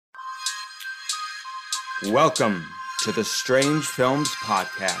Welcome to the Strange Films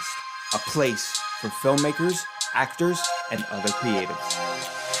Podcast, a place for filmmakers, actors, and other creatives.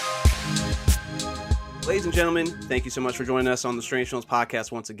 Ladies and gentlemen, thank you so much for joining us on the Strange Films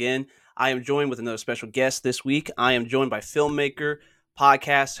Podcast once again. I am joined with another special guest this week. I am joined by filmmaker,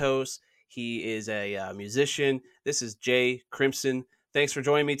 podcast host. He is a musician. This is Jay Crimson. Thanks for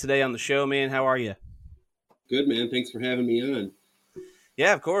joining me today on the show, man. How are you? Good, man. Thanks for having me on.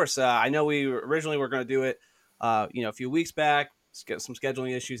 Yeah, of course. I know we originally were going to do it, a few weeks back. Some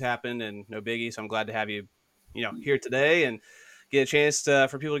scheduling issues happened, and no biggie. So I'm glad to have you, here today and get a chance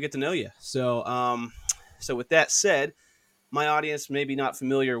for people to get to know you. So with that said, my audience may be not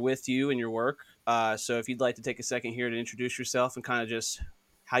familiar with you and your work. So if you'd like to take a second here to introduce yourself and kind of just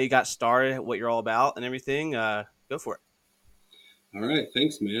how you got started, what you're all about, and everything, go for it. All right.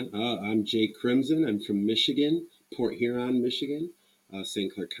 Thanks, man. I'm Jay Crimson. I'm from Michigan, Port Huron, Michigan.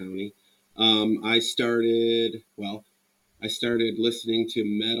 St. Clair County. I started listening to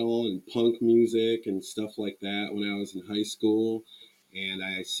metal and punk music and stuff like that when I was in high school. And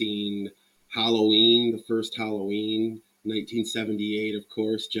I seen Halloween, the first Halloween, 1978, of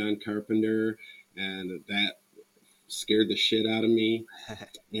course, John Carpenter. And that scared the shit out of me.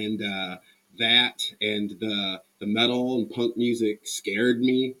 And that and the metal and punk music scared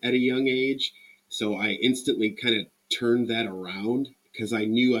me at a young age. So I instantly kind of turned that around because I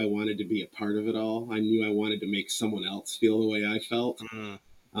knew I wanted to be a part of it all. I knew I wanted to make someone else feel the way I felt. Me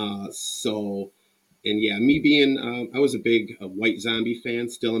being, I was a big White Zombie fan.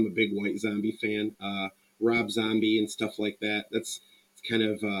 Still, I'm a big White Zombie fan. Rob Zombie and stuff like that. It's kind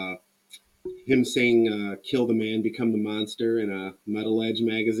of him saying, kill the man, become the monster in a Metal Edge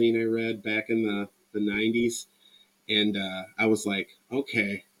magazine I read back in the 90s. And I was like,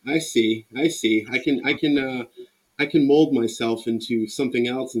 okay, I see. I can mold myself into something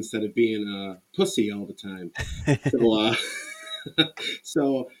else instead of being a pussy all the time.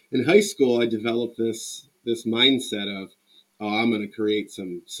 So in high school, I developed this mindset of, I'm going to create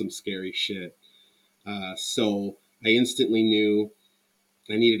some scary shit. So I instantly knew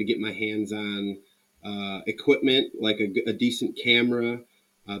I needed to get my hands on equipment, like a decent camera.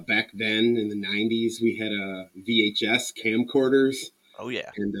 Back then in the 90s, we had VHS camcorders. Oh, yeah.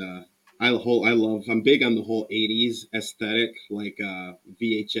 And I'm big on the whole 80s aesthetic, like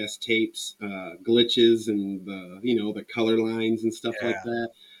VHS tapes, glitches, and the color lines and stuff like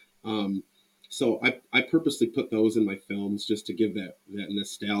that. So I purposely put those in my films just to give that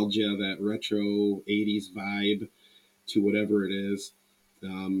nostalgia, that retro 80s vibe to whatever it is.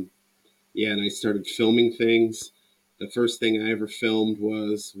 And I started filming things. The first thing I ever filmed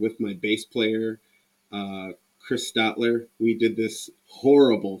was with my bass player, Chris Stotler. We did this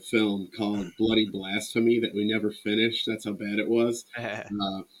horrible film called Bloody Blasphemy that we never finished. That's how bad it was.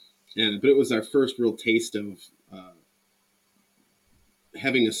 But it was our first real taste of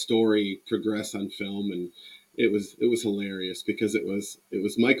having a story progress on film, and it was hilarious because it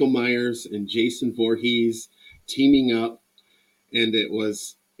was Michael Myers and Jason Voorhees teaming up, and it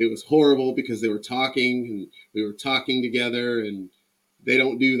was horrible because they were talking and we were talking together, and they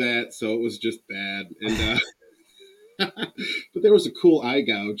don't do that, so it was just bad. And but there was a cool eye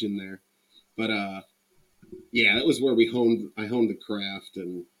gouge in there. But that was where I honed the craft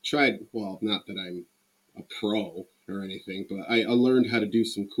and tried. Well, not that I'm a pro or anything, but I learned how to do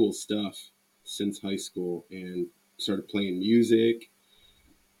some cool stuff since high school and started playing music.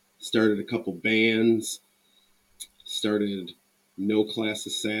 Started a couple bands. Started No Class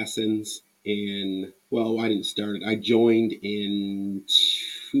Assassins I didn't start it. I joined in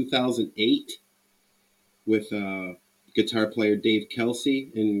 2008 with guitar player Dave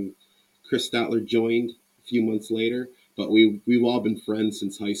Kelsey, and Chris Stotler joined a few months later. But we've all been friends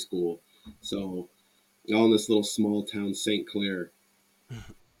since high school, so all in this little small town, St. Clair.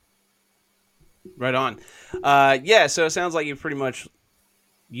 Right on. So it sounds like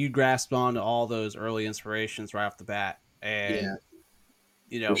you grasped on to all those early inspirations right off the bat, and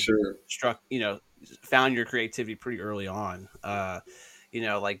for sure. Found your creativity pretty early on. For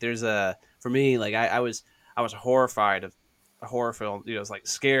me, like I was horrified of a horror film. I was like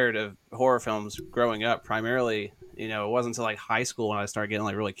scared of horror films growing up. Primarily, it wasn't until like high school when I started getting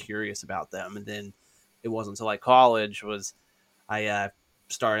like really curious about them, and then it wasn't until like college I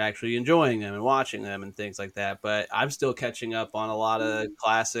started actually enjoying them and watching them and things like that. But I'm still catching up on a lot of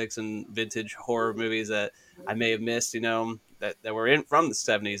classics and vintage horror movies that I may have missed, that were from the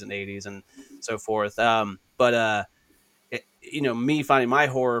 70s and 80s and so forth. Me finding my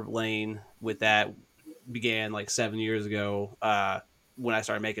horror lane with that began like 7 years ago when I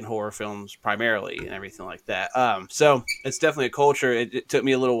started making horror films primarily and everything like that. So it's definitely a culture. It took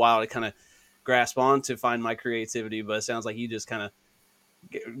me a little while to kind of grasp on to find my creativity, but it sounds like you just kind of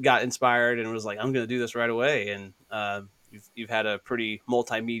got inspired and was like, I'm going to do this right away. And you've had a pretty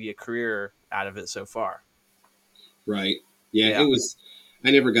multimedia career out of it so far. Right. Yeah, Yeah. it was. I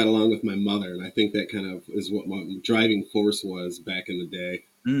never got along with my mother, and I think that kind of is what my driving force was back in the day.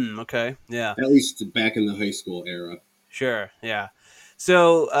 Okay. Yeah. At least back in the high school era. Sure. Yeah.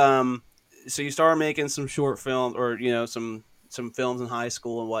 So, so you started making some short films, or some films in high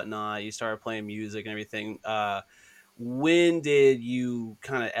school and whatnot. You started playing music and everything. When did you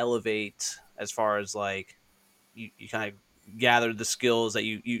kind of elevate as far as like you kind of gathered the skills that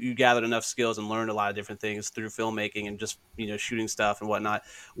you gathered enough skills and learned a lot of different things through filmmaking and just shooting stuff and whatnot?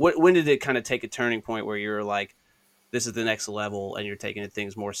 When did it kind of take a turning point where you're like, this is the next level and you're taking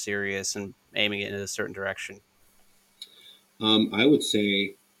things more serious and aiming it in a certain direction? I would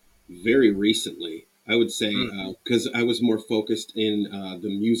say very recently. I would say Mm, because I was more focused in the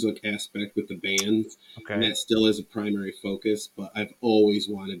music aspect with the bands, and okay. that still is a primary focus. But I've always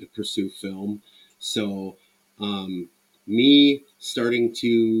wanted to pursue film. So, um, me starting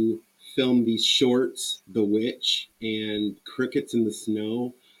to film these shorts, The Witch and Crickets in the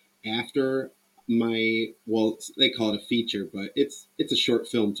Snow, after they call it a feature, but it's a short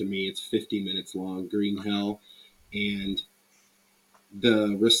film to me. It's 50 minutes long, Green Hell, and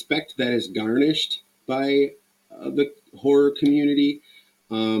the respect that is garnished by the horror community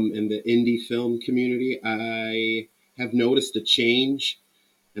and the indie film community, I have noticed a change,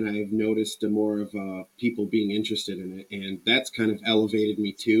 and I've noticed a more of people being interested in it, and that's kind of elevated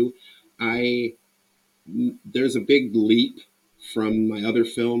me too. I There's a big leap from my other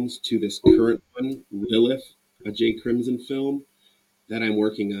films to this current one, Lilith, a Jay Crimson film that I'm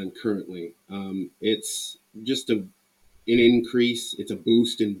working on currently. It's just an increase. It's a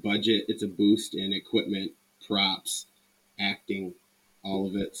boost in budget. It's a boost in equipment, props, acting, all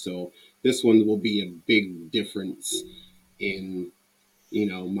of it. So this one will be a big difference in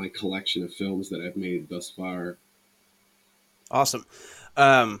my collection of films that I've made thus far. Awesome.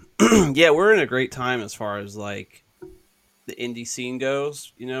 Yeah, we're in a great time as far as like the indie scene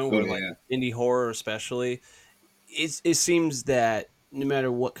goes, Oh where like yeah, indie horror especially. It seems that no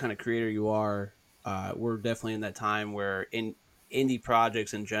matter what kind of creator you are, we're definitely in that time where indie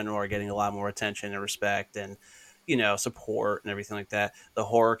projects in general are getting a lot more attention and respect and support and everything like that. The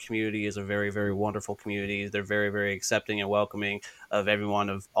horror community is a very, very wonderful community. They're very, very accepting and welcoming of everyone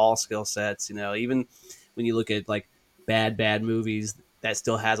of all skill sets. Even when you look at like bad movies, that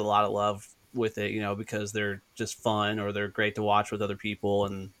still has a lot of love with it, because they're just fun or they're great to watch with other people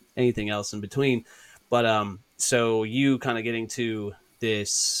and anything else in between. But so you kind of getting to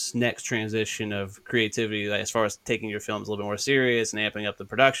this next transition of creativity, like, as far as taking your films a little bit more serious and amping up the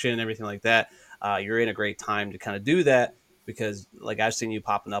production and everything like that, you're in a great time to kind of do that, because like I've seen you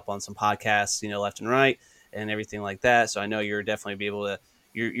popping up on some podcasts, left and right and everything like that. So I know you're definitely be able to,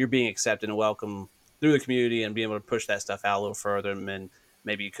 you're being accepted and welcome through the community and being able to push that stuff out a little further than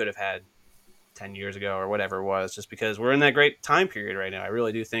maybe you could have had 10 years ago or whatever it was, just because we're in that great time period right now. I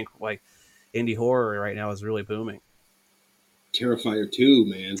really do think like indie horror right now is really booming. Terrifier 2,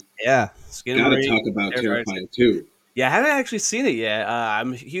 man. Yeah, Skin and Gotta Marine, talk about Terrifier 2. Terrifier 2. Yeah, I haven't actually seen it yet.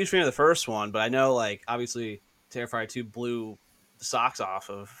 I'm a huge fan of the first one, but I know like obviously Terrifier 2 blew the socks off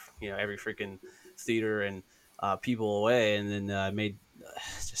of every freaking theater and people away, and then made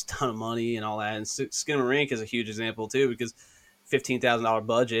just a ton of money and all that. And Skin and Marine is a huge example too, because $15,000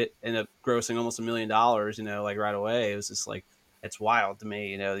 budget ended up grossing almost $1 million. Like right away. It was just like, it's wild to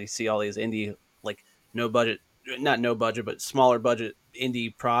me. You see all these indie like no budget, not no budget, but smaller budget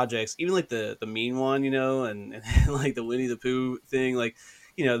indie projects, even like the mean one, and like the Winnie the Pooh thing, like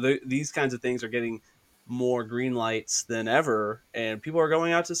these kinds of things are getting more green lights than ever, and people are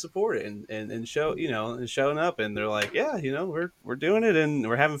going out to support it and show and showing up, and they're like, yeah, we're doing it and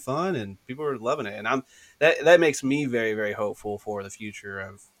we're having fun and people are loving it, and that makes me very, very hopeful for the future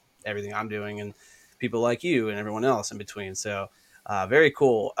of everything I'm doing and people like you and everyone else in between. So very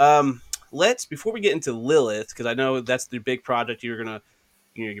cool. Let's, before we get into Lilith, because I know that's the big project you're gonna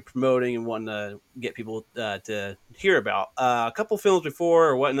you're promoting and wanting to get people to hear about. A couple films before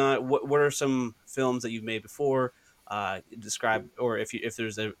or whatnot. What are some films that you've made before? Describe, or if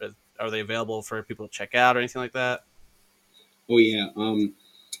there's are they available for people to check out or anything like that? Oh yeah.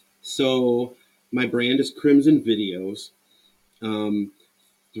 So my brand is Crimson Videos. Um,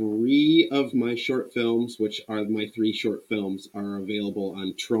 Three of my short films, which are my three short films, are available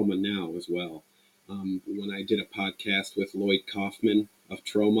on Troma now as well. When I did a podcast with Lloyd Kaufman of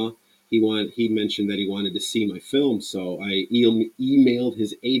Troma, he mentioned that he wanted to see my film, so I emailed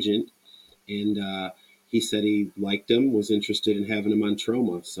his agent, and he said he liked him, was interested in having him on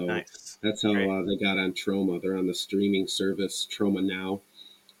Troma. So Nice. that's how Great. they got on Troma. They're on the streaming service Troma Now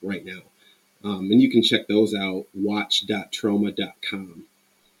right now. And you can check those out, watch.troma.com.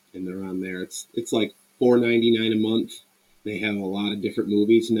 And they're on there. It's like $4.99 a month. They have a lot of different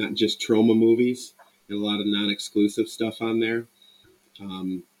movies, not just Troma movies, and a lot of non-exclusive stuff on there.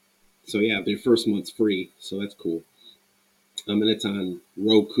 So yeah, their first month's free, so that's cool. And it's on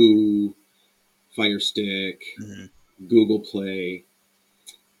Roku, Fire Stick, Google Play.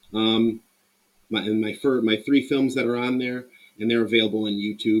 My 3 films that are on there, and they're available on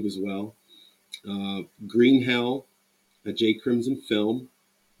YouTube as well. Green Hell, a J. Crimson film.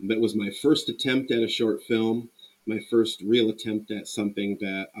 That was my first attempt at a short film, my first real attempt at something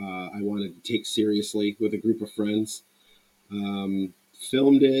that I wanted to take seriously with a group of friends.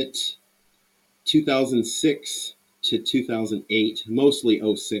 Filmed it 2006 to 2008,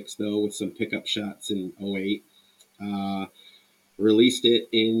 mostly 06 though, with some pickup shots in 08. Released it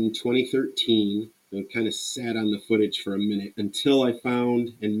in 2013. I kind of sat on the footage for a minute until I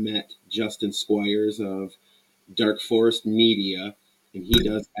found and met Justin Squires of Dark Forest Media, and he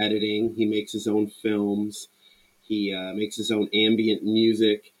does editing. He makes his own films. He makes his own ambient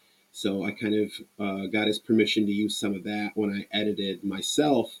music. So I kind of got his permission to use some of that when I edited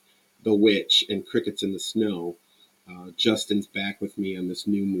myself, The Witch and Crickets in the Snow. Justin's back with me on this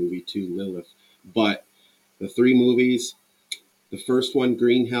new movie too, Lilith. But the 3 movies, the first one,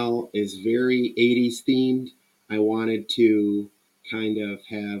 Green Hell, is very 80s themed. I wanted to kind of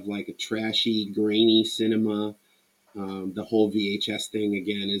have like a trashy, grainy cinema. The whole VHS thing,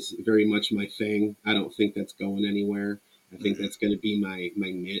 again, is very much my thing. I don't think that's going anywhere. I think that's going to be my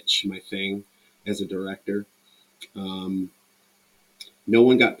niche, my thing as a director. No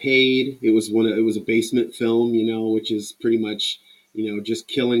one got paid. It was a basement film, which is pretty much, just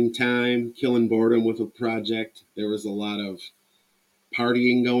killing time, killing boredom with a project. There was a lot of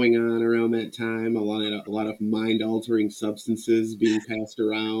partying going on around that time, a lot of mind-altering substances being passed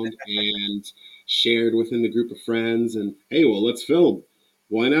around and shared within the group of friends. And hey, well, let's film.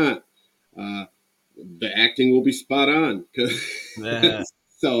 Why not? The acting will be spot on. Yeah.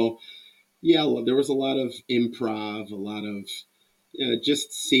 So, yeah, there was a lot of improv, a lot of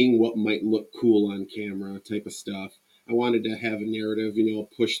just seeing what might look cool on camera type of stuff. I wanted to have a narrative,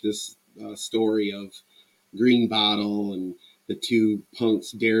 push this story of green bottle, and the 2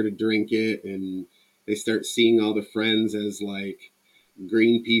 punks dare to drink it, and they start seeing all the friends as like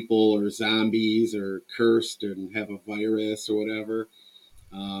green people or zombies or cursed and have a virus or whatever.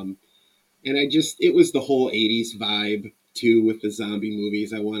 And it was the whole 80s vibe too with the zombie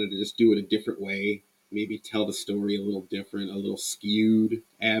movies. I wanted to just do it a different way, maybe tell the story a little different, a little skewed,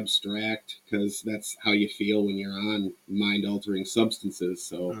 abstract, because that's how you feel when you're on mind-altering substances.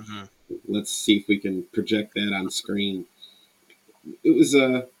 So let's see if we can project that on screen. It was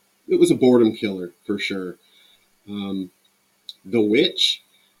a boredom killer for sure. The Witch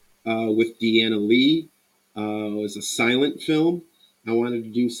with Deanna Lee was a silent film. I wanted to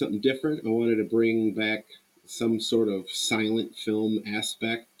do something different. I wanted to bring back some sort of silent film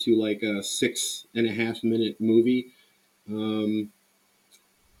aspect to like a 6.5 minute movie.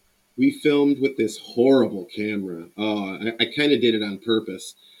 We filmed with this horrible camera. I kind of did it on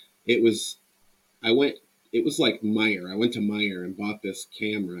purpose. It was like Meyer. I went to Meyer and bought this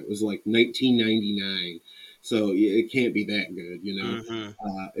camera. It was like $19.99. So it can't be that good,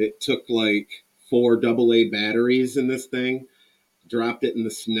 It took like 4 AA batteries in this thing. Dropped it in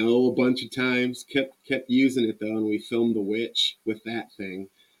the snow a bunch of times. Kept using it though, and we filmed The Witch with that thing.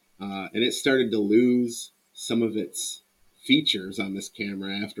 And it started to lose some of its features on this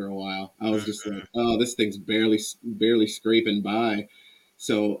camera after a while. I was just like, oh, this thing's barely scraping by.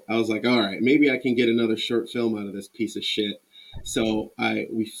 So I was like, all right, maybe I can get another short film out of this piece of shit. So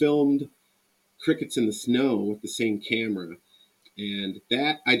we filmed Crickets in the Snow with the same camera, and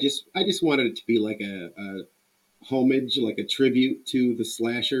that I just wanted it to be like a homage, like a tribute to the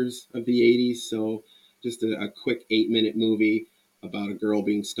slashers of the 80s. So just a quick 8-minute movie about a girl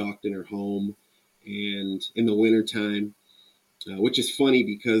being stalked in her home and in the wintertime, which is funny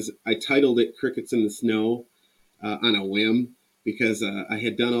because I titled it Crickets in the Snow on a whim, because I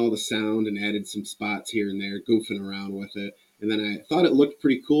had done all the sound and added some spots here and there, goofing around with it. And then I thought it looked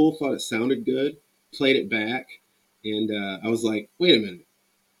pretty cool, thought it sounded good, played it back, and I was like, wait a minute.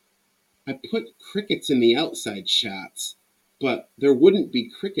 I put crickets in the outside shots, but there wouldn't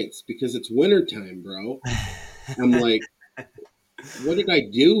be crickets because it's wintertime, bro. I'm like, what did I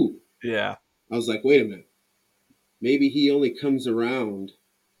do? Yeah. I was like, wait a minute. Maybe he only comes around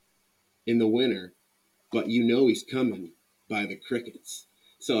in the winter, but he's coming by the crickets.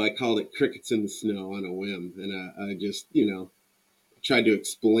 So I called it Crickets in the Snow on a whim, and I just, tried to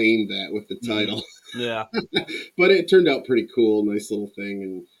explain that with the Mhm. title. Yeah. But it turned out pretty cool, nice little thing,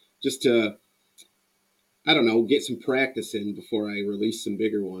 and just to, I don't know, get some practice in before I release some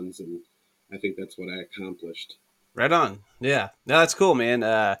bigger ones, and I think that's what I accomplished. Right on. Yeah. No, that's cool, man.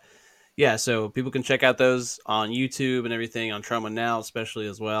 Yeah, so people can check out those on YouTube and everything on Trauma Now, especially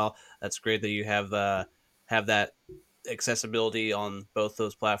as well. That's great that you have that accessibility on both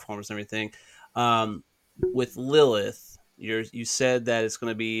those platforms and everything. Um, with Lilith, you said that it's going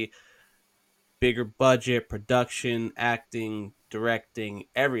to be bigger budget, production, acting, directing,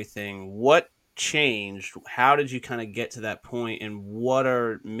 everything. What changed? How did you kind of get to that point? And what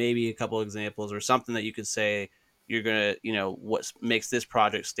are maybe a couple examples or something that you could say you're gonna, what makes this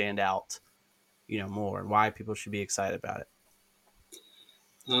project stand out, more, and why people should be excited about it?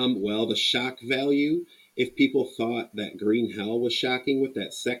 Well, the shock value. If people thought that Green Hell was shocking with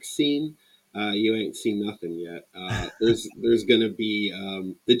that sex scene, you ain't seen nothing yet. There's gonna be.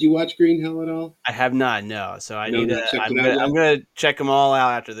 Did you watch Green Hell at all? I have not, no. So I No, need to. not checked I'm it out gonna. I'm yet. gonna check them all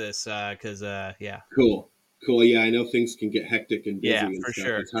out after this, because yeah, Cool, cool. Yeah, I know things can get hectic and yeah, busy and for stuff.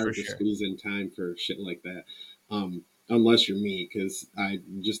 sure, It's for hard to sure. squeeze in time for shit like that. Unless you're me, because I'm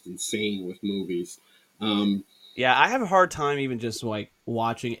just insane with movies. Um, Yeah, I have a hard time even just like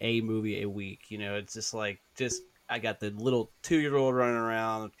watching a movie a week. It's just like I got the little 2 year old running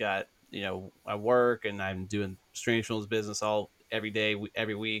around. I've got I work and I'm doing Strange Films business all every day,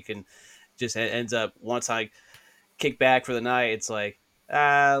 every week, and just ends up once I kick back for the night, it's like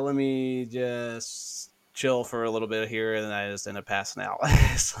let me just chill for a little bit here, and then I just end up passing out.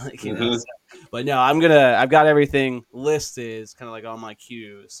 It's like uh-huh. but no, I've got everything listed. It's kind of like on my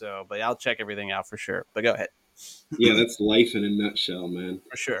queue. So, but I'll check everything out for sure. But go ahead. Yeah, that's life in a nutshell, man.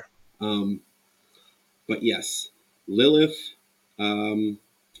 For sure. Um, but yes, Lilith. Um,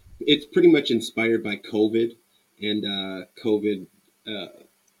 it's pretty much inspired by COVID and COVID. Uh,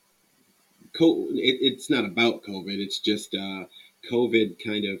 it's not about COVID. It's just COVID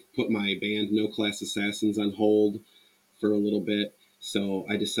kind of put my band No Class Assassins on hold for a little bit. So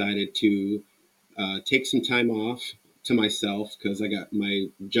I decided to take some time off to myself because I got my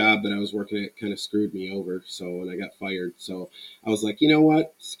job that I was working at kind of screwed me over. So when I got fired, so I was like, you know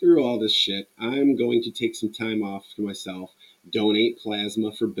what? Screw all this shit. I'm going to take some time off for myself, donate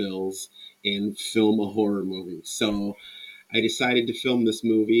plasma for bills, and film a horror movie. So I decided to film this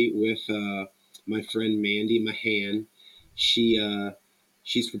movie with my friend Mandy Mahan. She's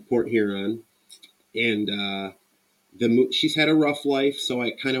from Port Huron, and she's had a rough life, so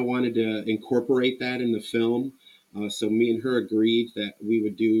I kind of wanted to incorporate that in the film. So me and her agreed that we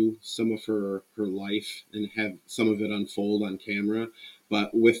would do some of her life and have some of it unfold on camera,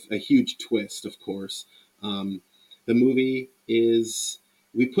 but with a huge twist, of course. Um, the movie is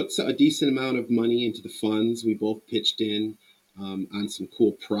we put a decent amount of money into the funds. We both pitched in on some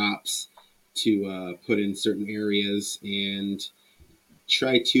cool props to put in certain areas and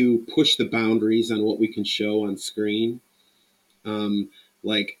try to push the boundaries on what we can show on screen. um,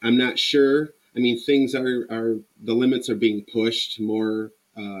 like I'm not sure. I mean, things are the limits are being pushed more,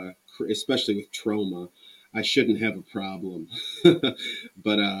 especially with trauma. I shouldn't have a problem,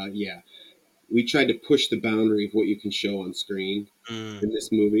 but yeah, we tried to push the boundary of what you can show on screen Mm. in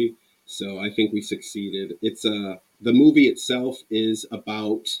this movie. So I think we succeeded. It's the movie itself is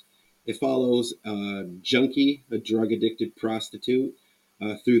about. It follows a junkie, a drug addicted prostitute,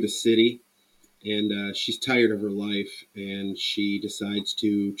 through the city, and she's tired of her life, and she decides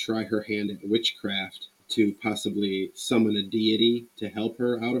to try her hand at witchcraft to possibly summon a deity to help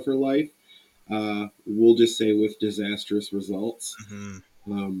her out of her life. We'll just say with disastrous results,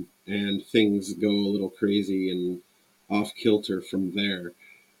 Hmm. and things go a little crazy and off kilter from there.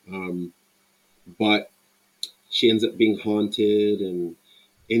 Um, but she ends up being haunted and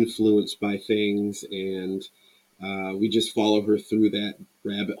influenced by things, and we just follow her through that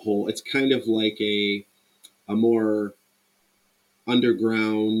rabbit hole. It's kind of like a more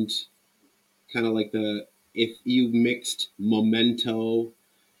underground, kind of like the if you mixed Memento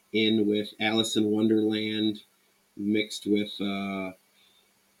in with Alice in Wonderland, mixed with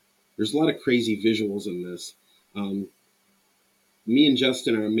there's a lot of crazy visuals in this. Um, Me and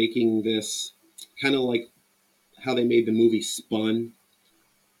Justin are making this kind of like how they made the movie Spun.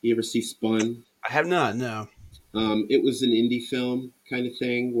 You ever see Spun? I have not. No. It was an indie film kind of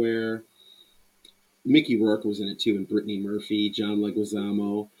thing where Mickey Rourke was in it too, and Brittany Murphy, John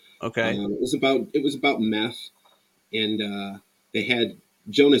Leguizamo. Okay. It was about meth, and they had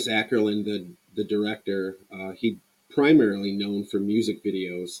Jonas Ackerlund, the director. He primarily known for music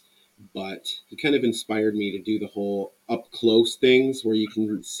videos, but he kind of inspired me to do the whole up close things where you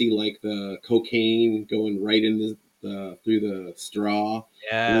can see like the cocaine going right in the through the straw, and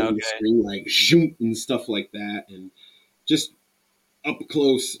Yeah. then the Okay. screen like zoom and stuff like that, and just up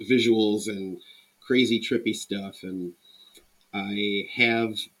close visuals and crazy trippy stuff. And I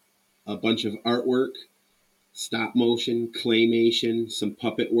have a bunch of artwork, stop motion, claymation, some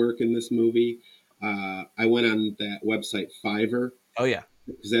puppet work in this movie. I went on that website Fiverr Oh yeah.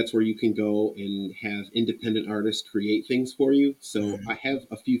 because that's where you can go and have independent artists create things for you. So Mhm. I have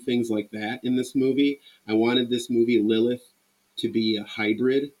a few things like that in this movie. I wanted this movie Lilith to be a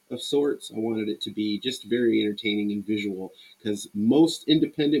hybrid of sorts. I wanted it to be just very entertaining and visual because most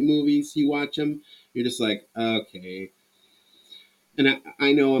independent movies, you watch them, you're just like, okay. And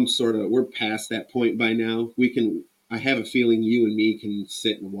I know we're past that point by now. I have a feeling you and me can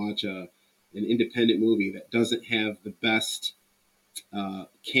sit and watch an independent movie that doesn't have the best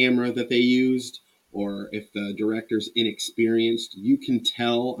camera that they used, or if the director's inexperienced, you can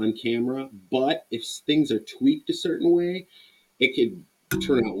tell on camera. But if things are tweaked a certain way, it could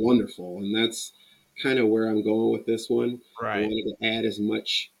turn out wonderful. And that's kind of where I'm going with this one. I Right. wanted to add as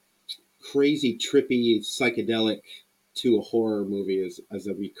much crazy, trippy, psychedelic to a horror movie as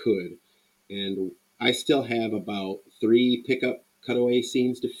we could. And I still have about 3 pickup cutaway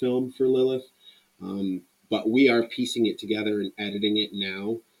scenes to film for Lilith. But we are piecing it together and editing it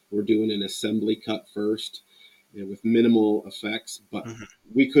now. We're doing an assembly cut first, with minimal effects, but Mhm.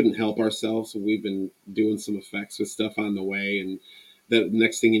 we couldn't help ourselves. So we've been doing some effects with stuff on the way, and the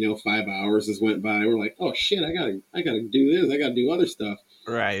next thing you know, 5 hours has went by. We're like, oh shit, I gotta do this. I gotta do other stuff.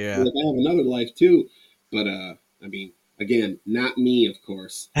 Right. Yeah. Like I have another life too. But I mean, again, not me, of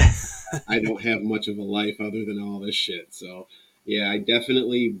course. I don't have much of a life other than all this shit. So yeah, I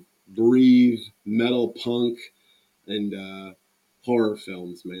definitely breathe metal punk and horror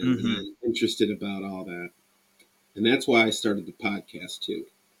films, man. And Hmm. I'm interested about all that. And that's why I started the podcast too.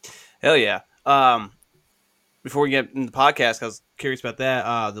 Hell yeah. Before we get into the podcast, I was curious about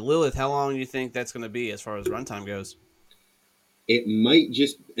that. The Lilith, how long do you think that's going to be as far as runtime goes? It might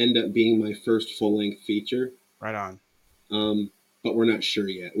just end up being my first full length feature, Right on. um, but we're not sure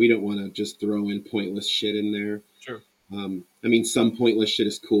yet. We don't want to just throw in pointless shit in there. Sure. I mean, some pointless shit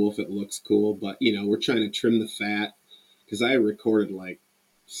is cool if it looks cool, but we're trying to trim the fat because I recorded like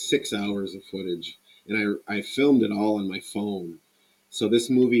 6 hours of footage, and I filmed it all on my phone. So this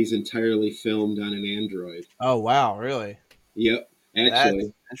movie is entirely filmed on an Android. Oh wow, really? Yep, That's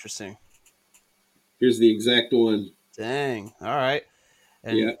actually, interesting. here's the exact one. Dang. All right.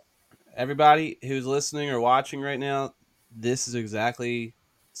 And Yeah, everybody who's listening or watching right now, this is exactly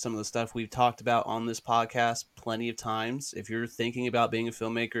some of the stuff we've talked about on this podcast plenty of times. If you're thinking about being a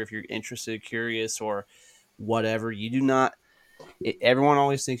filmmaker, if you're interested, curious, or whatever, you do not. Everyone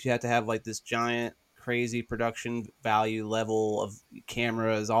always thinks you have to have like this giant, crazy production value level of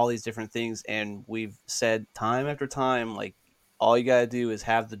cameras, all these different things, and we've said time after time, like all you gotta do is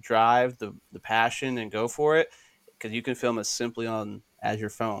have the drive, the passion, and go for it, because you can film as simply on as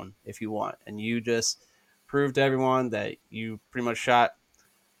your phone if you want, and you just prove to everyone that you pretty much shot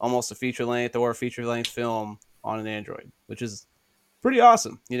almost a feature length or a feature length film on an Android, which is pretty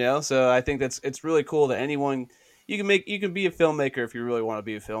awesome. So I think it's really cool that anyone you can be a filmmaker if you really want to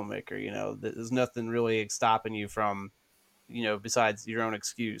be a filmmaker. There's nothing really stopping you from besides your own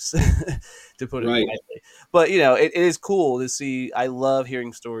excuse to put it right. lightly. But it is cool to see. I love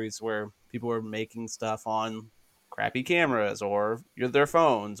hearing stories where people are making stuff on crappy cameras or their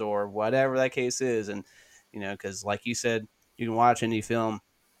phones or whatever that case is. And because like you said, you can watch any film,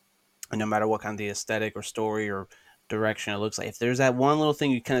 and no matter what kind of the aesthetic or story or direction it looks like, if there's that one little thing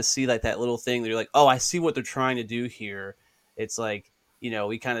you kind of see, like that little thing that you're like, oh, I see what they're trying to do here. It's like we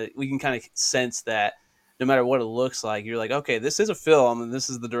can kind of sense that no matter what it looks like, you're like, okay, this is a film and this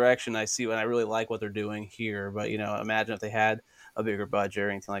is the direction I see, and I really like what they're doing here. But imagine if they had a bigger budget or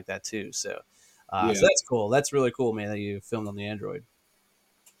anything like that too. So Yeah, that's cool. That's really cool, man, that you filmed on the Android.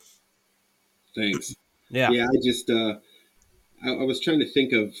 thanks. Yeah. Yeah, I just I was trying to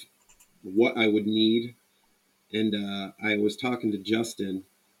think of what I would need, and I was talking to Justin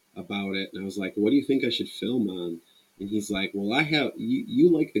about it, and I was like, "What do you think I should film on?" And he's like, "Well, you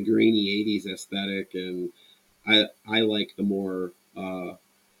like the grainy '80s aesthetic, and I like the more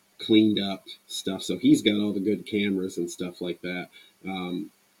cleaned up stuff." So he's got all the good cameras and stuff like that, and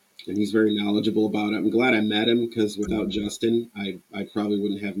he's very knowledgeable about it. I'm glad I met him because without Justin, I probably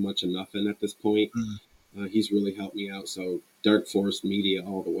wouldn't have much of nothing at this point. Mm, He's really helped me out. So Dark Forest Media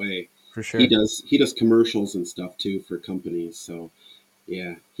all the way. for He sure. does commercials and stuff too for companies. So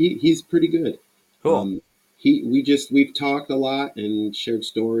yeah, he's pretty good. Cool. Um, we've talked a lot and shared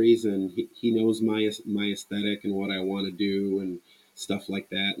stories, and he knows my aesthetic and what I want to do and stuff like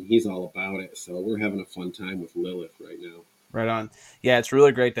that, and he's all about it. So we're having a fun time with Lilith right now. Right on. Yeah, it's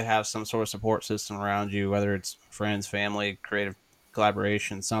really great to have some sort of support system around you, whether it's friends, family, creative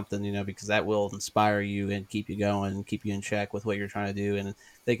collaboration, something, because that will inspire you and keep you going and keep you in check with what you're trying to do. And if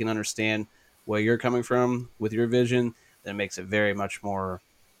they can understand where you're coming from with your vision, then it makes it very much more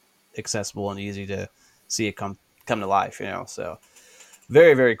accessible and easy to see it come to life, So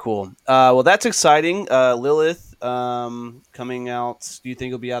very, very cool. Well, that's exciting. Lilith coming out. Do you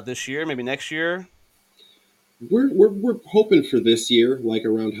think it'll be out this year? Maybe next year? We're hoping for this year, like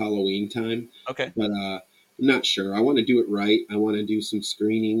around Halloween time. Okay. But I'm not sure. I want to do it right. I want to do some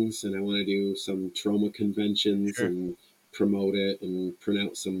screenings, and I want to do some trauma conventions and promote it and print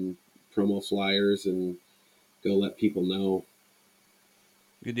out some promo flyers and go let people know.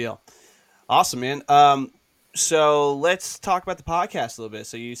 Good deal. Awesome, man. So let's talk about the podcast a little bit.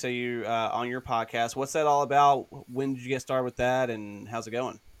 So you say you on your podcast. What's that all about? When did you get started with that, and how's it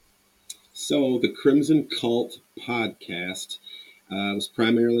going? So the Crimson Cult podcast was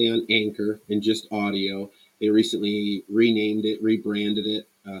primarily on Anchor and just audio. They recently renamed it, rebranded it,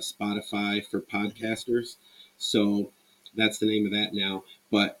 Spotify for podcasters. So that's the name of that now.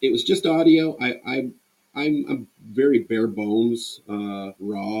 But it was just audio. I'm a very bare bones,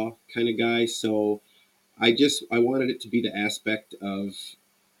 raw kind of guy. So I wanted it to be the aspect of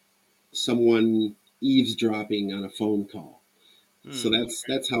someone eavesdropping on a phone call. So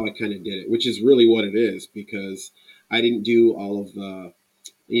that's how I kind of did it, which is really what it is, because I didn't do all of the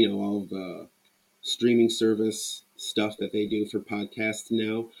streaming service stuff that they do for podcasts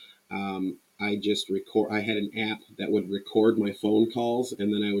now. I just record. I had an app that would record my phone calls,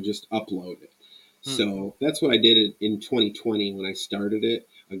 and then I would just upload it. So that's what I did in 2020 when I started it,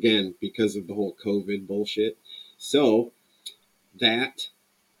 again, because of the whole COVID bullshit. So that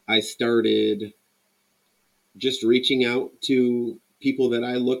I started just reaching out to people that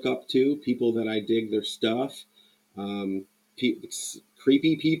I look up to, people that I dig their stuff,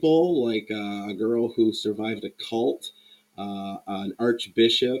 creepy people like a girl who survived a cult, an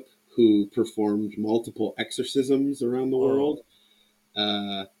archbishop who performed multiple exorcisms around the world.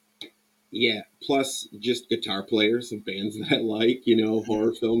 Yeah, plus just guitar players of bands that I like,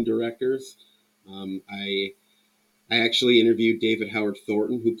 horror film directors. I actually interviewed David Howard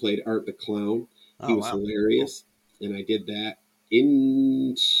Thornton, who played Art the Clown. He was hilarious. Cool. And I did that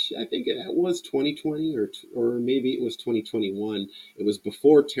in, I think it was 2020 or maybe it was 2021. It was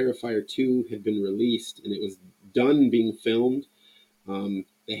before Terrifier 2 had been released, and it was done being filmed.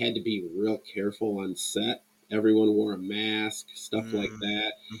 They had to be real careful on set. Everyone wore a mask, stuff like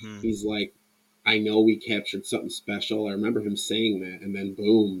that. He's like, I know we captured something special. I remember him saying that, and then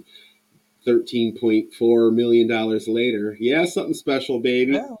boom, $13.4 million later. Yeah, something special,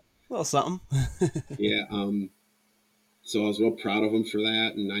 baby. Yeah, well, something. Yeah. So I was real proud of him for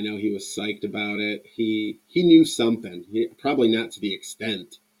that, and I know he was psyched about it. He knew something. Probably not to the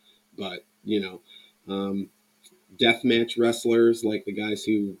extent, but deathmatch wrestlers, like the guys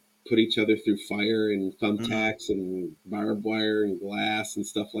who put each other through fire and thumbtacks and barbed wire and glass and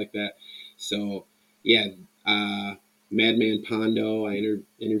stuff like that. So yeah, Madman Pondo, I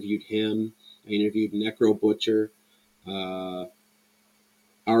interviewed him. I interviewed Necro Butcher,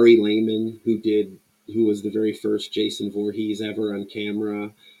 Ari Lehman, who was the very first Jason Voorhees ever on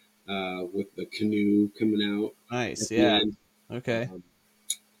camera, with the canoe coming out. Nice, yeah. Okay.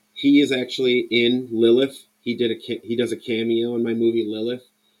 He is actually in Lilith. He does a cameo in my movie Lilith.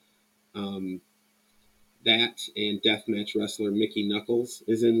 That and deathmatch wrestler Mickey Knuckles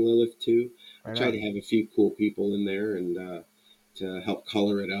is in Lilith too. I try to have a few cool people in there and to help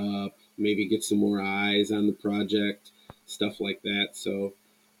color it up, maybe get some more eyes on the project, stuff like that. So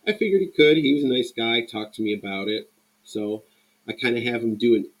I figured he could. He was a nice guy, talked to me about it. So I kind of have him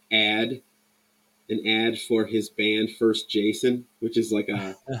do an ad for his band First Jason, which is like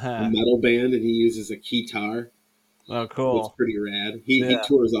a metal band, and he uses a keytar. Oh, cool. It's pretty rad. He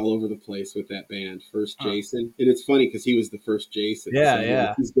tours all over the place with that band, First Jason. And it's funny because he was the first Jason. Yeah, so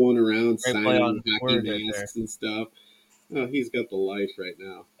yeah. He's going around signing hockey masks and stuff. Oh, he's got the life right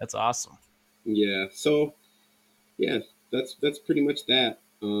now. That's awesome. Yeah. So, yeah, that's pretty much that.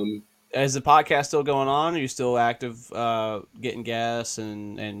 Is the podcast still going on? Are you still active getting guests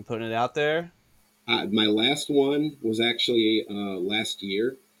and putting it out there? My last one was actually last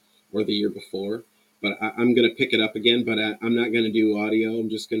year or the year before. But I'm going to pick it up again, but I'm not going to do audio. I'm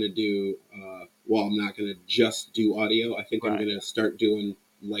just going to do, I'm not going to just do audio. I think I'm going to start doing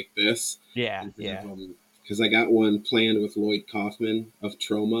like this. Yeah, because I got one planned with Lloyd Kaufman of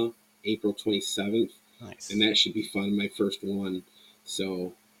Troma, April 27th. and Nice. that should be fun. My first one,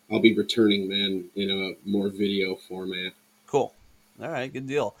 so I'll be returning then in a more video format. Cool. All right, good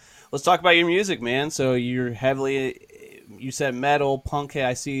deal. Let's talk about your music, man. So you're heavily, you said metal, punk.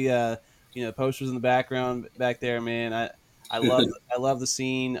 I see, posters in the background back there, man. I love the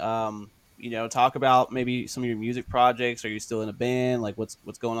scene. Talk about maybe some of your music projects. Are you still in a band? Like, what's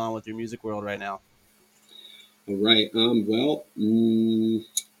going on with your music world right now? All right. Well,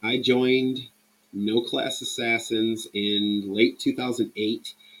 I joined No Class Assassins in late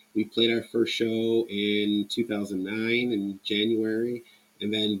 2008. We played our first show in 2009 in January.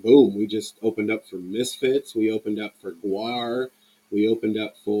 And then, boom, we just opened up for Misfits. We opened up for Guar. We opened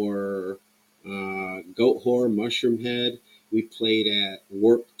up for Goat Whore, Mushroom Head. We played at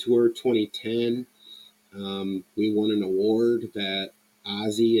Warped Tour 2010. We won an award that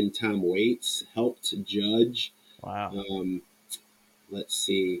Ozzy and Tom Waits helped judge. Wow. Um, let's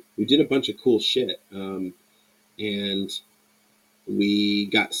see, we did a bunch of cool shit. And we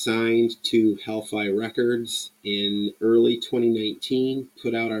got signed to Hellfire Records in early 2019,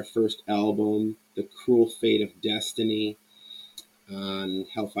 put out our first album, The Cruel Fate of Destiny, on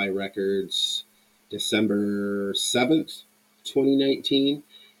Hellfire Records December 7th, 2019.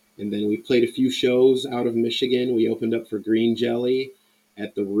 And then we played a few shows out of Michigan. We opened up for Green Jelly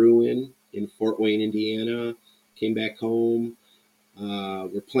at the Ruin in Fort Wayne, Indiana. Came back home.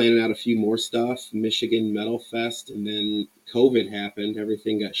 We're planning out a few more stuff, Michigan Metal Fest, and then COVID happened.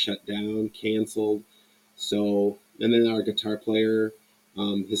 Everything got shut down, canceled. So, and then our guitar player,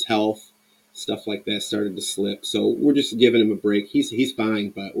 his health, stuff like that started to slip. So we're just giving him a break. He's fine,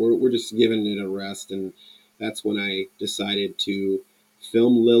 but we're just giving it a rest. And that's when I decided to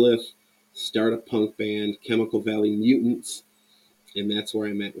film Lilith, start a punk band, Chemical Valley Mutants, and that's where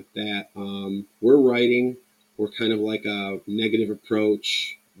I'm at with that. We're writing. We're kind of like a Negative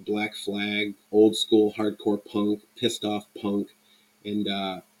Approach, Black Flag, old school hardcore punk, pissed off punk,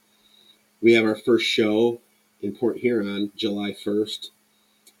 and we have our first show in Port Huron, July 1st,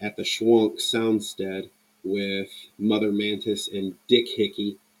 at the Schwank Soundstead with Mother Mantis and Dick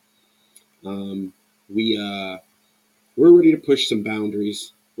Hickey. Um, we we're ready to push some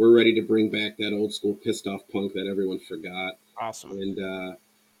boundaries. We're ready to bring back that old school pissed off punk that everyone forgot, Awesome. and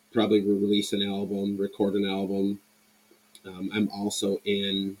probably release an album, record an album. I'm also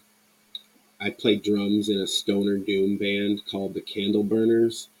in. I play drums in a stoner doom band called the Candle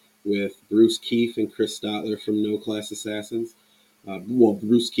Burners with Bruce Keefe and Chris Stotler from No Class Assassins. Well,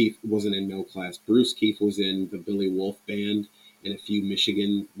 Bruce Keefe wasn't in No Class. Bruce Keefe was in the Billy Wolf Band and a few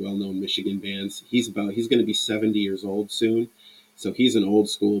well-known Michigan bands. He's going to be 70 years old soon, so he's an old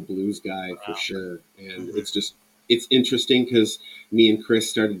school blues guy for sure. And it's interesting because me and Chris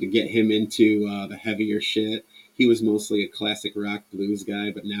started to get him into the heavier shit. He was mostly a classic rock blues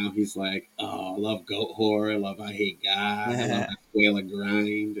guy, but now he's like, oh, I love Goat Whore, I love I Hate God, I love Whale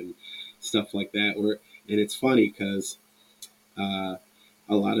Grind and stuff like that. And it's funny because a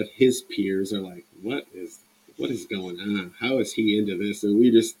lot of his peers are like, what is going on? How is he into this? And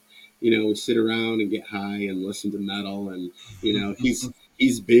we just, we sit around and get high and listen to metal, and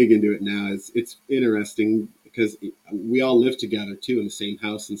he's big into it now. It's interesting because we all live together too in the same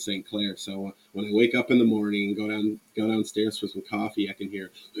house in St. Clair. So when I wake up in the morning and go downstairs for some coffee, I can hear,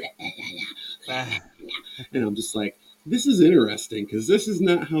 and I'm just like, this is interesting because this is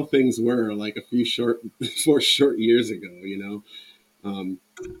not how things were like 4 short years ago,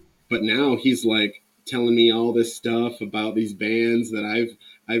 but now he's like telling me all this stuff about these bands that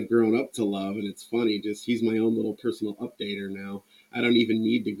I've grown up to love, and it's funny. Just he's my own little personal updater now. I don't even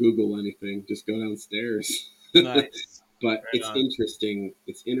need to Google anything; just go downstairs. Nice. But Right on. interesting.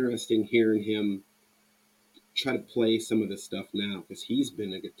 It's interesting hearing him try to play some of this stuff now because he's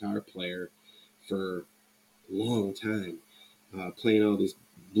been a guitar player for a long time, playing all these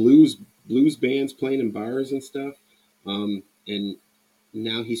blues bands, playing in bars and stuff, and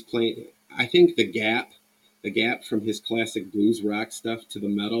now he's playing. I think the gap from his classic blues rock stuff to the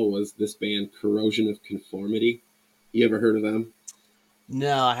metal was this band Corrosion of Conformity. You ever heard of them?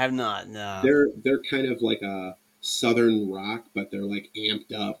 No, I have not. No. They're kind of like a southern rock, but they're like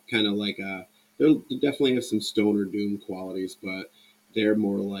amped up, kind of like they definitely have some stoner doom qualities, but they're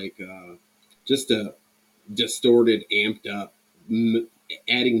more like just a distorted, amped up,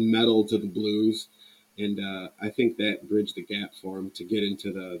 adding metal to the blues. And I think that bridged the gap for him to get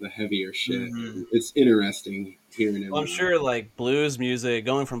into the heavier shit. Mm-hmm. It's interesting hearing him. Well, I'm sure like blues music,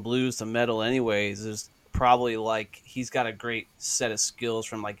 going from blues to metal, anyways, is probably like he's got a great set of skills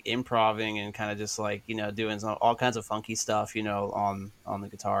from like improving and kind of just like doing all kinds of funky stuff, on the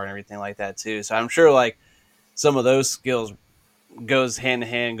guitar and everything like that too. So I'm sure like some of those skills goes hand in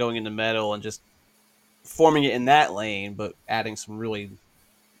hand going into metal and just forming it in that lane, but adding some really,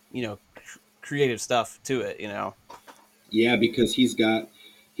 creative stuff to it, Yeah, because he's got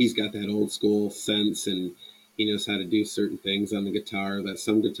that old school sense, and he knows how to do certain things on the guitar that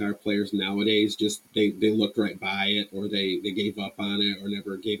some guitar players nowadays just they looked right by it, or they gave up on it, or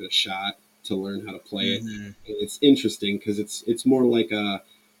never gave it a shot to learn how to play it. Mm-hmm. And it's interesting because it's more like a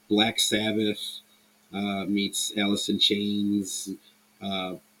Black Sabbath meets Alice in Chains,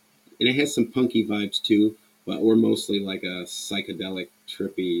 and it has some punky vibes too. But we're mostly like a psychedelic,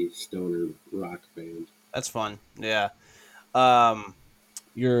 trippy stoner rock band. That's fun. Yeah. Um,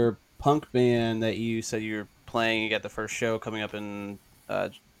 your punk band that you said you're playing, you got the first show coming up in,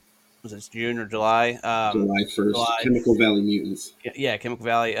 was it June or July? July 1st, July. Chemical Valley Mutants. Yeah, Chemical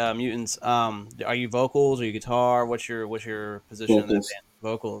Valley Mutants. Are you vocals? Are you guitar? What's your position in that Vocals. band?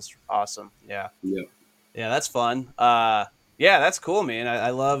 Vocals. Awesome. Yeah. Yep. Yeah, that's fun. Yeah, that's cool, man. I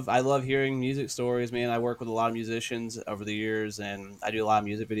love hearing music stories, man. I work with a lot of musicians over the years, and I do a lot of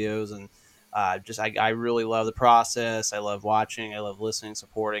music videos, and I really love the process. I love watching. I love listening,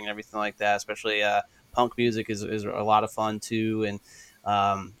 supporting, and everything like that. Especially punk music is a lot of fun too, and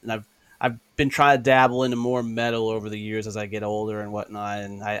I've been trying to dabble into more metal over the years as I get older and whatnot,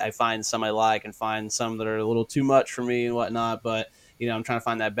 and I find some I like and find some that are a little too much for me and whatnot, but I'm trying to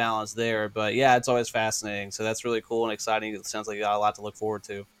find that balance there. But yeah, it's always fascinating. So that's really cool and exciting. It sounds like you got a lot to look forward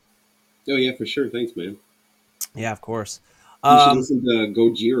to. Oh yeah, for sure. Thanks, man. Yeah, of course. You should Um, listen to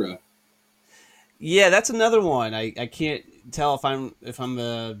Gojira. yeah, that's another one. I can't tell if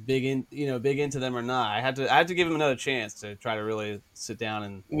I'm big into them or not. I had to give them another chance to try to really sit down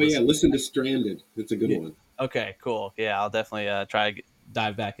and Oh yeah, listen. listen to Stranded. It's a good Yeah. one. Okay, cool. Yeah, I'll definitely try to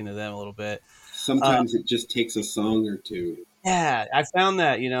dive back into them a little bit. Uh, Sometimes it just takes a song or two. yeah, I found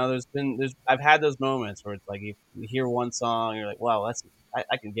that I've had those moments where it's like you hear one song, you're like, wow,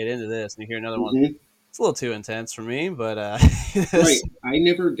 I can get into this, and you hear another one. Hmm. It's a little too intense for me, but Right. I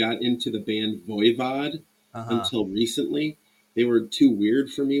never got into the band Voivod uh huh, until recently. They were too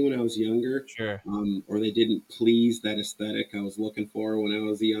weird for me when I was younger, sure, or they didn't please that aesthetic I was looking for when I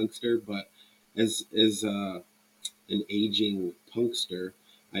was a youngster. But as an aging punkster,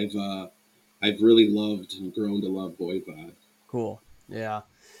 I've uh, I've really loved and grown to love Voivod. cool, yeah,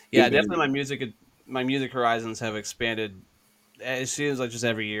 yeah, Good definitely. band. My music horizons have expanded. It seems like just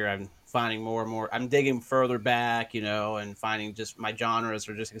every year I'm finding more and more. I'm digging further back, and finding just my genres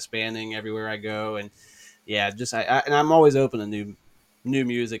are just expanding everywhere I go, and yeah, just and I'm always open to new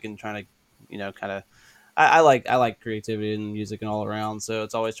music and trying to, kind of. I like creativity and music and all around, so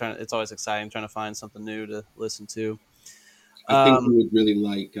it's always exciting trying to find something new to listen to. I think Um, you would really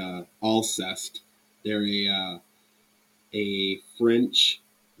like Alcest. They're a French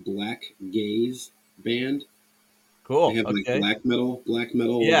black gaze band. They cool. have like Okay. black metal,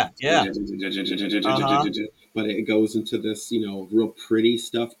 Yeah. Yeah. Uh huh. but it goes into this, real pretty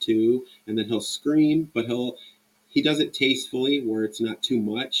stuff too. And then he'll scream, but he does it tastefully where it's not too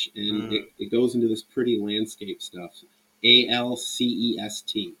much, and Mm, it goes into this pretty landscape stuff.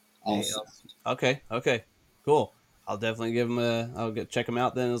 Alcest, AL. Alcest. Okay. Okay. Cool. I'll definitely give him a. I'll check him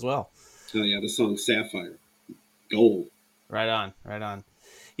out then as well. Oh yeah, the song Sapphire, gold. Right on. Right on.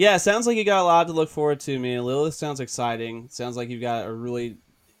 Yeah, it sounds like you got a lot to look forward to, man. Lilith sounds exciting. Sounds like you've got a really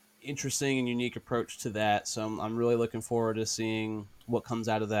interesting and unique approach to that. So I'm really looking forward to seeing what comes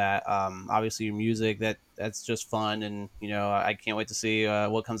out of that. Obviously, your music that's just fun, and I can't wait to see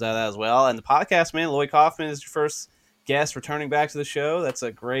what comes out of that as well. And the podcast, man, Lloyd Kaufman is your first guest returning back to the show. That's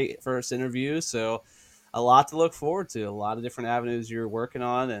a great first interview. So a lot to look forward to. A lot of different avenues you're working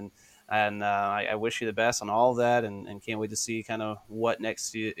on, and I wish you the best on all of that, and can't wait to see kind of what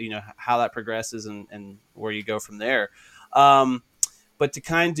next, how that progresses and where you go from there. Um, but to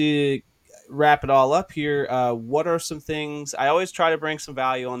kind of wrap it all up here, what are some things I always try to bring some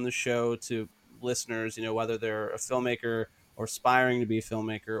value on the show to listeners, whether they're a filmmaker or aspiring to be a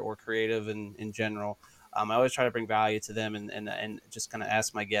filmmaker or creative in general. I always try to bring value to them and just kind of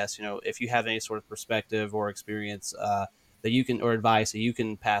ask my guests, if you have any sort of perspective or experience that you can, or advice that you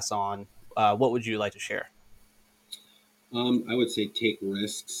can pass on, what would you like to share? I would say take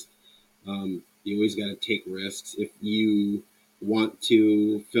risks. You always got to take risks. If you want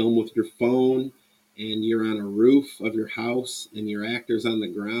to film with your phone and you're on a roof of your house and your actor's on the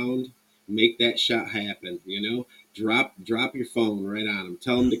ground, make that shot happen. Drop your phone right on him.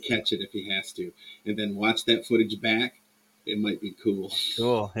 Tell him to catch it if he has to, and then watch that footage back. It might be cool.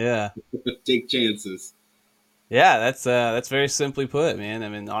 Cool. Yeah. Take chances. Yeah, that's very simply put, man. I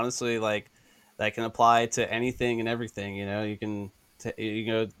mean, honestly, like that can apply to anything and everything. You can,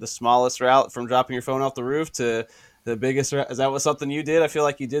 the smallest route from dropping your phone off the roof to the biggest route. Is that was something you did? I feel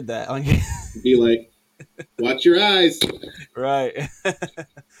like you did that. Be like, Watch your eyes. Right.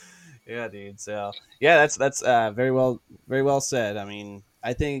 Yeah, dude. So yeah, that's very well said. I mean,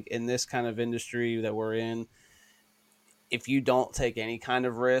 I think in this kind of industry that we're in, if you don't take any kind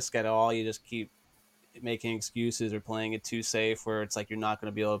of risk at all, you just keep making excuses or playing it too safe, where it's like you're not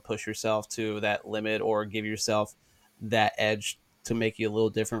going to be able to push yourself to that limit or give yourself that edge to make you a little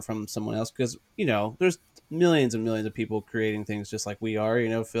different from someone else. Because there's millions and millions of people creating things just like we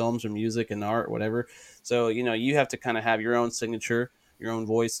are, films or music and art, whatever. So you have to kind of have your own signature, your own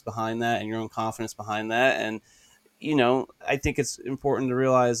voice behind that, and your own confidence behind that. And I think it's important to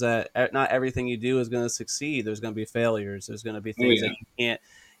realize that not everything you do is going to succeed. There's going to be failures. There's going to be things that you can't,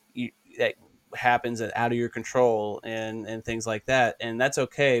 that happens out of your control and things like that. And that's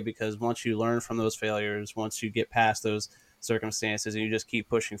okay, because once you learn from those failures, once you get past those circumstances and you just keep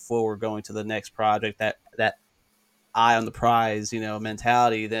pushing forward, going to the next project, that eye on the prize,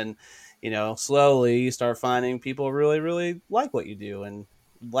 mentality, then, slowly you start finding people really, really like what you do and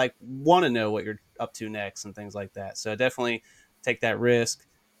like want to know what you're up to next and things like that. So definitely take that risk,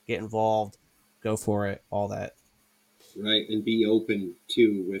 get involved, go for it, all that. Right. And be open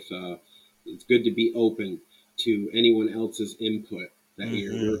too it's good to be open to anyone else's input that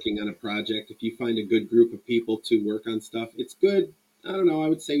you're working on a project. If you find a good group of people to work on stuff, it's good. I don't know. I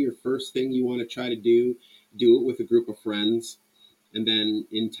would say your first thing you want to try to do it with a group of friends. And then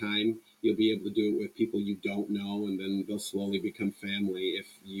in time, you'll be able to do it with people you don't know. And then they'll slowly become family. If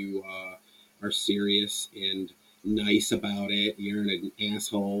you are serious and nice about it, you're an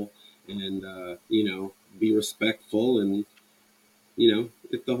asshole, and, be respectful. And,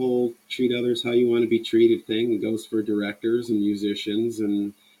 if the whole treat others how you want to be treated thing goes for directors and musicians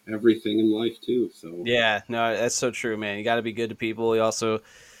and everything in life too. So yeah, no, that's so true, man. You got to be good to people. You also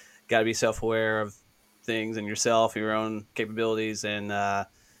got to be self-aware of things and yourself, your own capabilities, and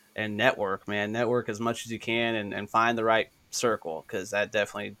network, man. Network as much as you can, and find the right circle, because that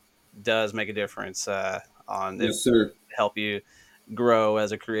definitely does make a difference yes, sir. help you grow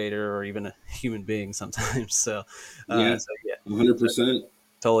as a creator or even a human being sometimes. So yeah, 100%.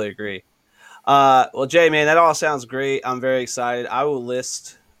 Totally agree. Well, Jay, man, that all sounds great. I'm very excited. I will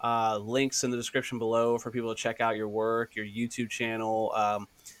list links in the description below for people to check out your work, your YouTube channel,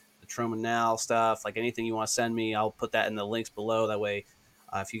 the Troma Now stuff, like anything you want to send me. I'll put that in the links below. That way,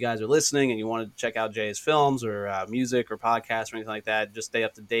 if you guys are listening and you want to check out Jay's films or music or podcasts or anything like that, just stay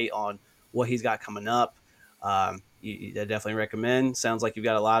up to date on what he's got coming up. I definitely recommend. Sounds like you've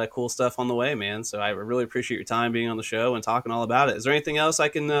got a lot of cool stuff on the way, man. So I really appreciate your time being on the show and talking all about it. Is there anything else I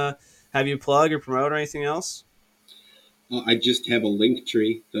can have you plug or promote or anything else? I just have a link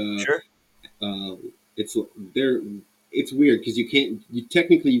tree. Sure. It's there. It's weird because you can't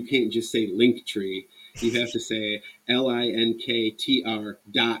just say link tree. You have to say linktr.ee/J.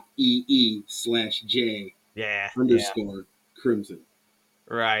 Yeah. _ Crimson.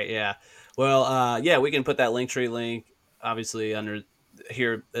 Right. Yeah. Well, yeah, we can put that Linktree link obviously under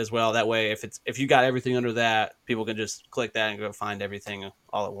here as well. That way, if you got everything under that, people can just click that and go find everything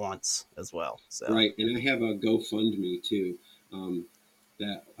all at once as well. So. Right, and I have a GoFundMe too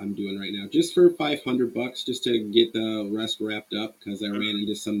that I'm doing right now, just for $500, just to get the rest wrapped up, because I ran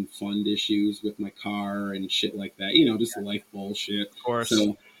into some fund issues with my car and shit like that. Just life bullshit. Of course.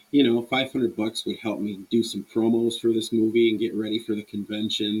 So. $500 would help me do some promos for this movie and get ready for the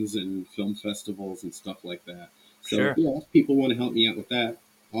conventions and film festivals and stuff like that. So, sure. Yeah, if people want to help me out with that,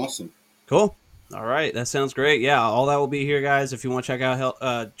 awesome. Cool. All right, that sounds great. Yeah, all that will be here, guys. If you want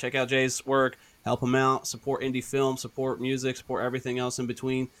to check out Jay's work, help him out, support indie film, support music, support everything else in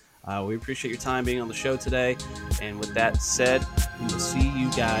between. We appreciate your time being on the show today. And with that said, we will see you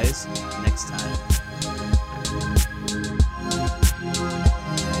guys next time.